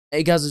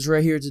Hey guys, it's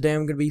right here. Today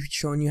I'm going to be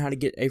showing you how to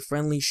get a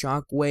friendly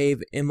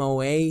shockwave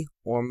MOA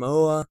or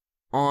MOA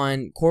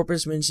on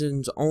Corpus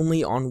missions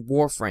only on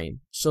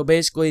Warframe. So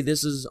basically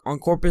this is on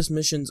Corpus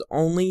missions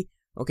only.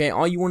 Okay,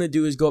 all you want to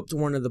do is go up to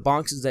one of the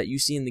boxes that you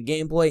see in the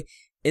gameplay.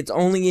 It's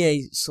only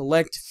a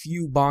select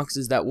few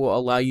boxes that will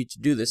allow you to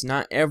do this.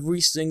 Not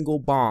every single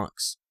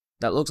box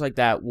that looks like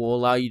that will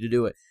allow you to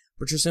do it.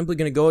 But you're simply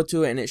going to go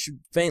to it and it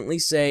should faintly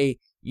say,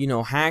 you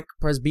know, hack,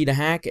 press B to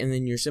hack, and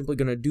then you're simply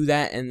going to do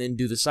that and then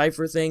do the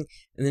cipher thing,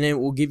 and then it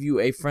will give you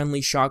a friendly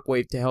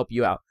shockwave to help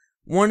you out.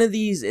 One of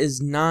these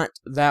is not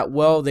that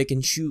well. They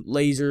can shoot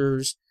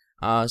lasers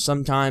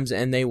sometimes,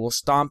 and they will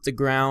stomp the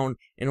ground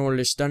in order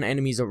to stun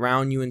enemies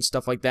around you and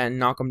stuff like that and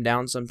knock them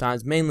down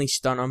sometimes, mainly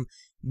stun them.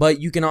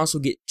 But you can also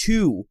get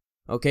two,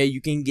 okay?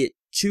 You can get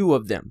two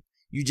of them.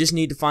 You just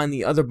need to find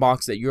the other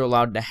box that you're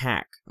allowed to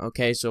hack,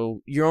 okay?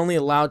 So you're only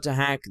allowed to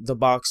hack the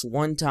box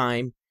one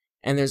time,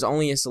 and there's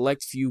only a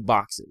select few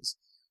boxes.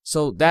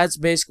 So that's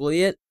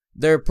basically it.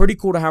 They're pretty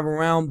cool to have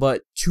around,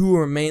 but two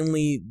are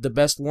mainly the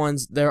best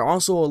ones. They're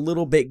also a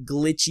little bit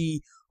glitchy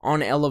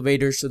on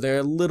elevators, so they're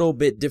a little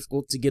bit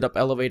difficult to get up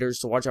elevators,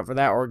 so watch out for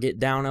that, or get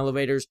down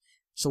elevators,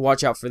 so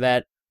watch out for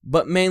that.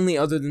 But mainly,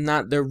 other than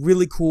that, they're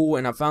really cool,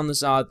 and I found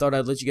this out. I thought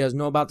I'd let you guys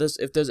know about this.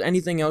 If there's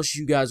anything else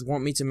you guys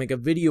want me to make a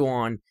video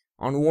on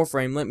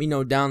Warframe, let me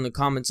know down in the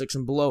comment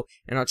section below,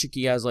 and I'll check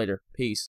you guys later. Peace.